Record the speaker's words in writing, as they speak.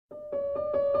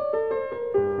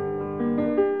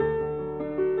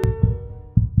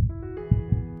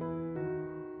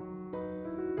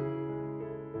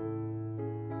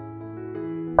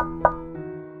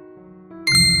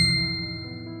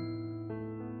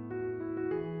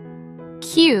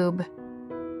cube,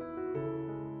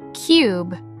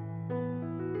 cube.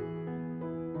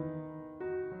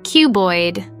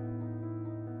 Cuboid,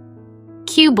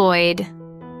 cuboid.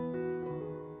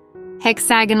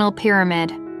 Hexagonal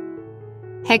pyramid,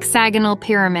 hexagonal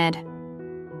pyramid.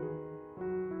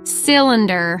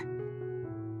 Cylinder,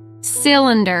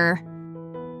 cylinder.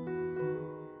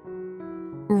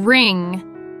 Ring,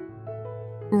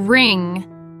 ring.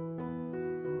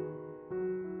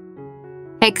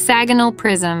 Hexagonal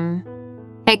prism,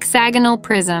 hexagonal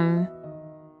prism.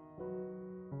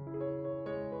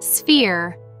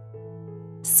 Sphere,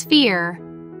 sphere.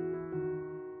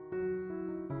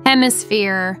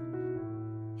 Hemisphere,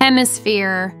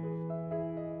 hemisphere.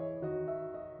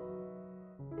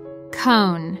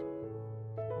 Cone,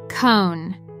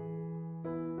 cone.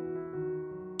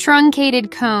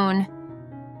 Truncated cone,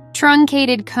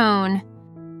 truncated cone.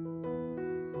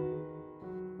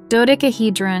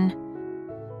 Dodecahedron,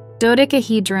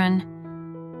 dodecahedron.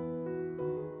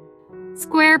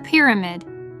 Square pyramid,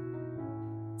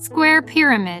 square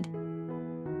pyramid.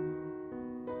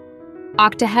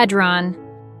 Octahedron,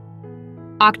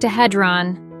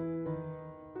 octahedron.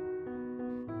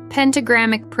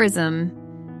 Pentagrammic prism,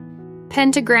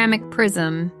 pentagrammic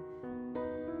prism.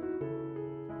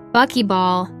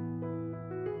 Buckyball,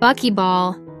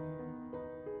 buckyball.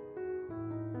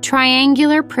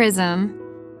 Triangular prism,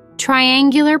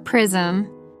 triangular prism.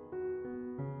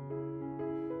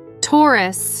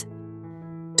 Torus,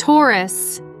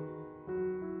 torus.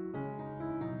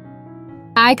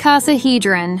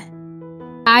 Icosahedron,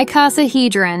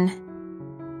 icosahedron.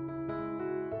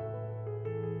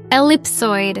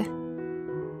 Ellipsoid,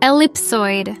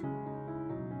 ellipsoid.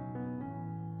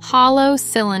 Hollow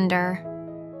cylinder,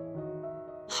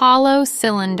 hollow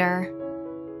cylinder.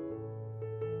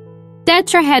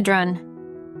 Tetrahedron,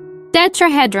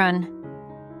 tetrahedron.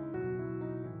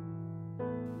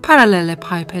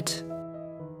 Parallelepiped,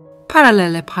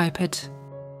 parallelepiped.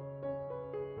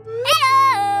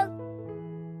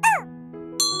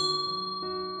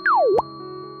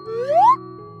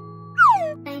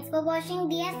 Thanks for watching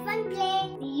DS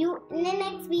Funplay. See you in the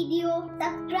next video.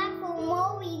 Subscribe for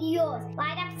more videos.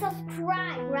 Why not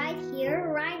subscribe right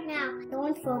here, right now.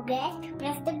 Don't forget,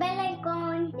 press the bell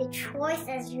icon. The choice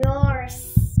is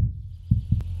yours.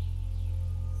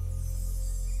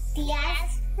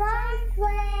 DS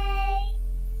Funplay.